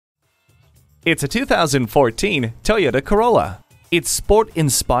It's a 2014 Toyota Corolla. Its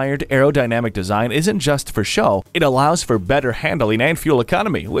sport-inspired aerodynamic design isn't just for show, it allows for better handling and fuel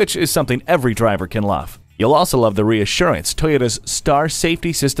economy, which is something every driver can love. You'll also love the reassurance Toyota's Star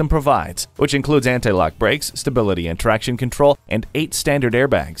safety system provides, which includes anti-lock brakes, stability and traction control, and 8 standard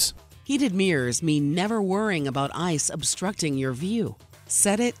airbags. Heated mirrors mean never worrying about ice obstructing your view.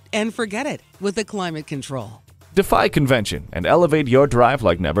 Set it and forget it with the climate control. Defy convention and elevate your drive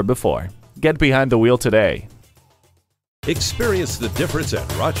like never before. Get behind the wheel today. Experience the difference at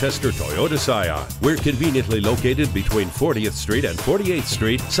Rochester Toyota Scion. We're conveniently located between 40th Street and 48th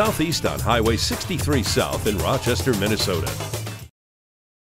Street, southeast on Highway 63 South in Rochester, Minnesota.